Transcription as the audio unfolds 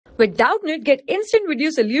With Doubtnut, get instant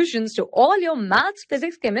video solutions to all your maths,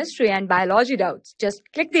 physics, chemistry, and biology doubts. Just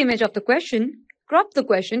click the image of the question, crop the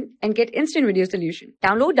question, and get instant video solution.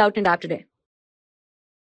 Download Doubtnut app today.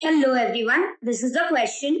 Hello everyone, this is the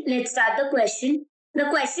question. Let's start the question. The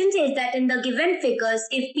question says that in the given figures,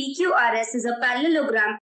 if PQRS is a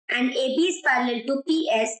parallelogram and AB is parallel to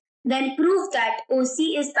PS, then prove that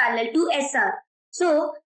OC is parallel to SR.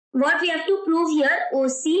 So, what we have to prove here,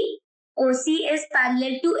 OC is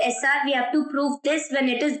parallel to SR. We have to prove this when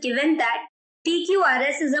it is given that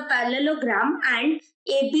PQRS is a parallelogram and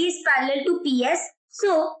AB is parallel to PS.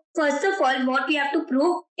 So, first of all, what we have to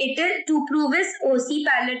prove, is OC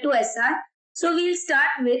parallel to SR. So, we'll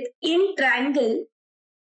start with in triangle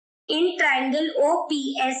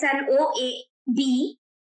OPS and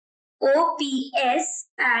OPS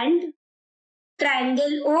and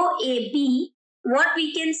triangle OAB, what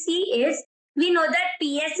we can see is, we know that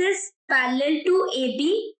PS is parallel to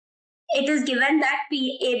AB. It is given that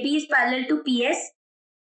AB is parallel to PS.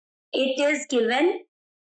 It is given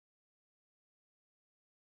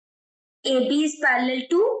AB is parallel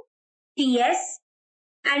to PS.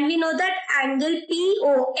 And we know that angle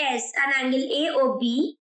POS and angle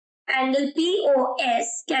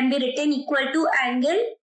POS can be written equal to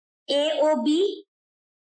angle AOB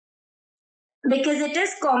because it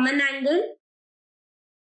is common angle.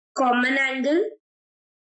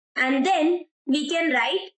 And then we can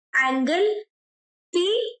write angle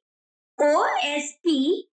POSP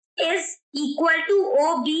is equal to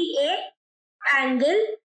OBA.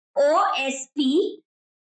 Angle OSP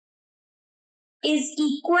is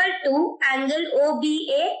equal to angle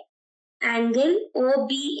OBA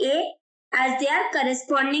as they are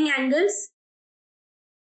corresponding angles.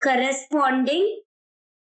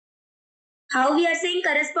 How we are saying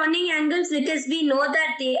corresponding angles? Because we know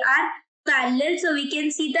that they are parallel. So we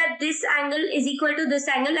can see that this angle is equal to this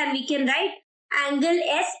angle and we can write angle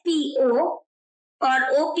SPO or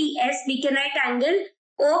OPS. We can write angle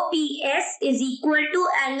OPS is equal to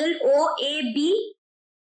angle OAB.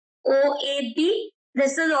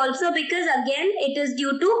 This is also because again it is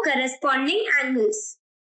due to corresponding angles.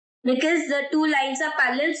 Because the two lines are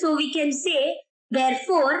parallel. So we can say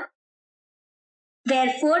therefore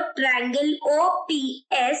triangle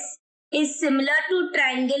OPS is similar to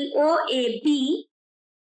triangle OAB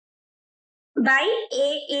by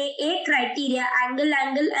AAA criteria, angle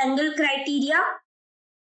criteria.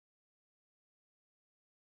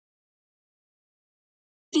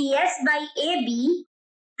 PS by AB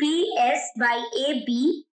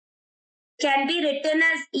can be written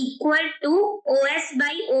as equal to OS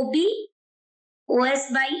by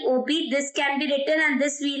OB. This can be written and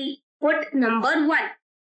this will put number 1.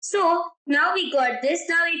 So, now we got this.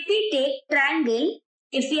 Now, if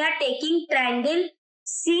we are taking triangle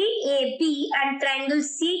CAB and triangle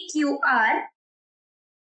CQR,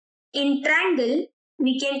 in triangle,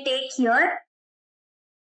 we can take here,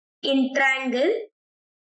 in triangle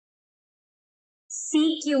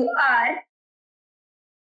CQR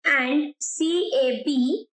and CAB,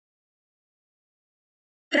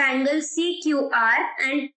 triangle CQR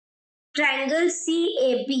and triangle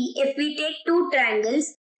CAB, if we take two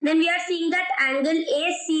triangles, then we are seeing that angle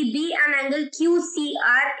ACB and angle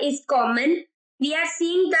QCR is common. We are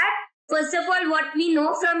seeing that, first of all, what we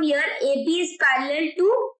know from here, AB is parallel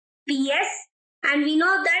to PS and we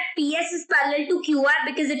know that PS is parallel to QR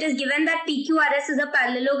because it is given that PQRS is a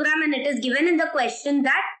parallelogram and it is given in the question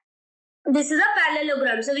that this is a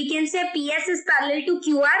parallelogram. So we can say PS is parallel to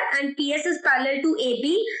QR and PS is parallel to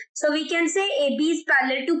AB. So we can say AB is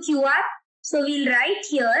parallel to QR. So we'll write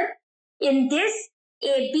here in this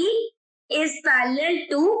AB is parallel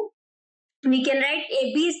to, we can write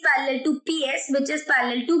AB is parallel to PS which is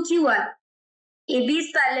parallel to QR. AB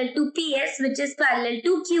is parallel to PS which is parallel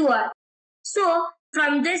to QR. So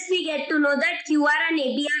from this we get to know that QR and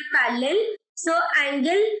AB are parallel. So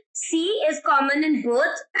angle C is common in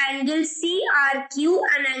both. Angle CRQ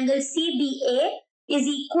and angle CBA is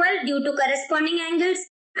equal due to corresponding angles.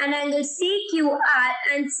 And angle CQR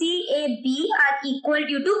and CAB are equal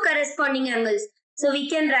due to corresponding angles. So we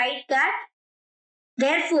can write that.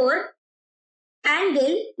 Therefore,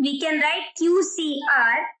 angle, we can write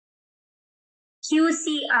QCR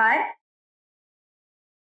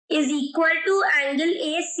is equal to angle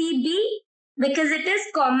ACB because it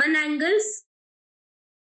is common angles.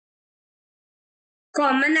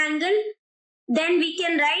 Then we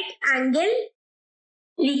can write angle.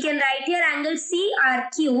 We can write here angle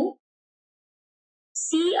CRQ.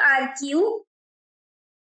 CRQ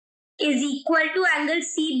is equal to angle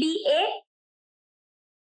CBA.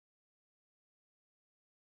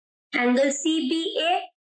 Angle CBA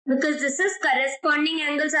because this is corresponding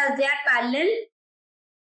angles as they are parallel.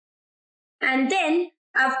 And then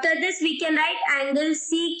after this we can write angle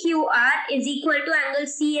CQR is equal to angle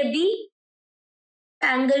CAB.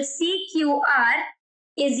 Angle CQR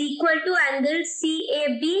is equal to angle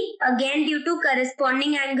CAB, again due to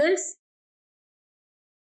corresponding angles.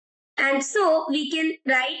 And so we can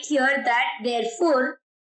write here that therefore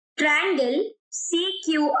triangle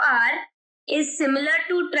CQR is similar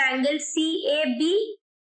to triangle CAB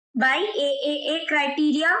by AAA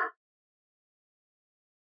criteria.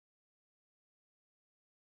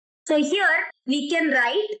 So here we can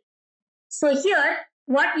write,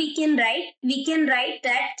 what we can write? We can write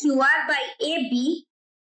that QR by AB,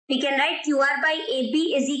 we can write QR by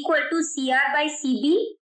AB is equal to CR by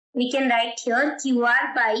CB. We can write here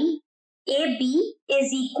QR by AB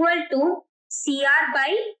is equal to CR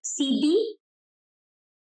by CB.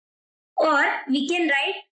 Or we can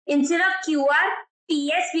write, instead of QR,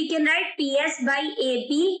 PS, we can write PS by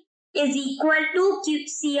AB is equal to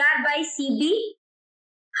CR by CB.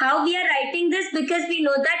 How we are writing this? Because we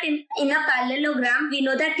know that in a parallelogram, we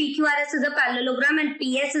know that PQRS is a parallelogram and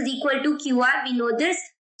PS is equal to QR. We know this.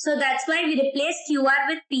 So that's why we replace QR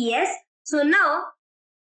with PS. So now,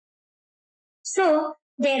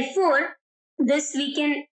 therefore, this we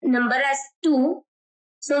can number as 2.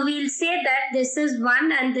 So we'll say that this is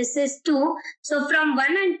 1 and this is 2. So from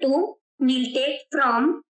 1 and 2, we'll take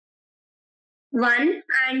from 1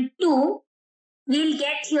 and 2. We'll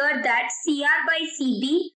get here that CR by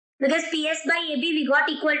CB, because PS by AB we got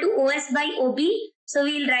equal to OS by OB. So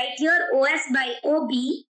we'll write here OS by OB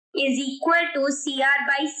is equal to CR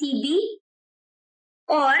by CB.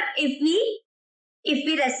 Or if we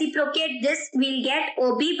reciprocate this, we'll get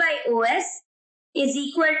OB by OS is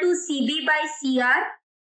equal to CB by CR.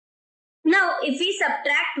 Now if we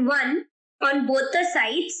subtract 1 on both the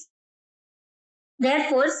sides,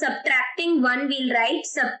 therefore subtracting 1, we'll write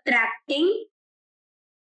subtracting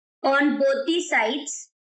on both the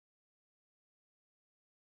sides,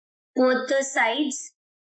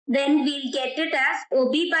 then we'll get it as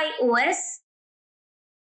OB by OS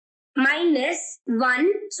minus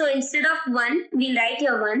 1. So instead of 1, we'll write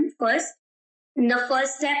here 1 first. In the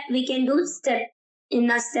first step, we can do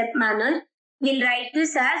in a step manner. We'll write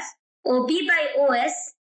this as OB by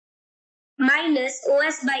OS minus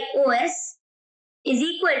OS by OS is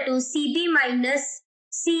equal to CB minus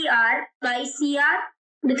CR by CR,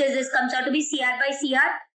 because this comes out to be CR by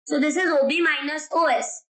CR. So this is OB minus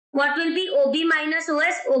OS. What will be OB minus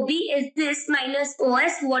OS? OB is this minus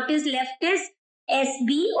OS. What is left is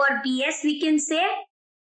SB or BS, we can say.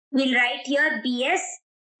 We'll write here BS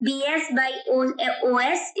by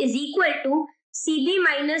OS is equal to CB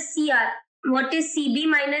minus CR. What is CB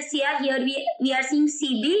minus CR? Here we are seeing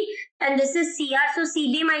CB and this is CR. So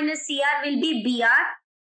CB minus CR will be BR.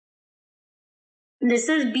 This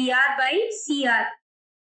is BR by CR.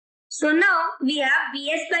 So now we have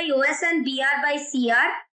BS by OS and BR by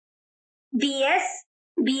CR.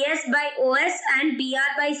 BS by OS and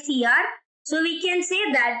BR by CR. So we can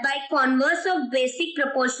say that by converse of basic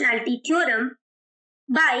proportionality theorem,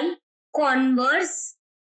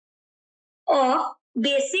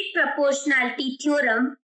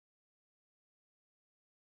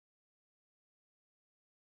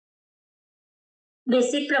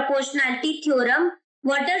 basic proportionality theorem,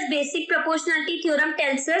 what does basic proportionality theorem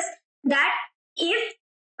tells us? That if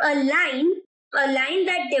a line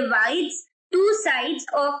that divides two sides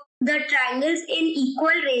of the triangles in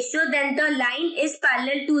equal ratio, then the line is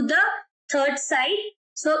parallel to the third side.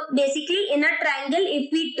 So basically in a triangle,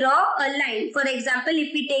 if we draw a line, for example,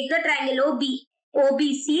 if we take the triangle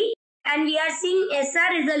OBC and we are seeing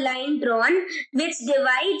SR is a line drawn which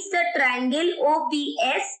divides the triangle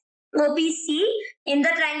OBC. In the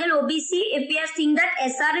triangle OBC, if we are seeing that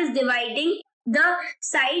SR is dividing the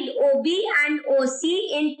side OB and OC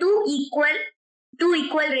into two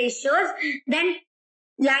equal ratios, then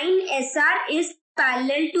line SR is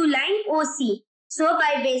parallel to line OC. So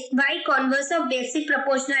by converse of basic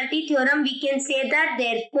proportionality theorem, we can say that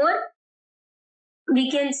therefore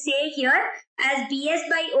we can say here as BS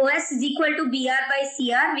by OS is equal to BR by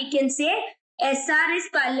CR, we can say SR is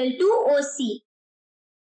parallel to OC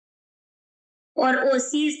or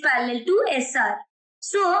OC is parallel to SR.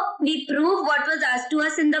 So we prove what was asked to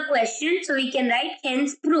us in the question. So we can write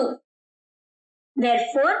hence proved.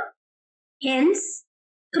 Therefore, hence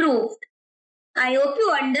proved. I hope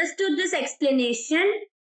you understood this explanation.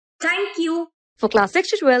 Thank you. For class 6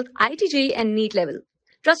 to 12, IIT JEE and NEET level.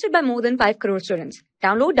 Trusted by more than 5 crore students.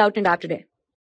 Download Doubtnut app today.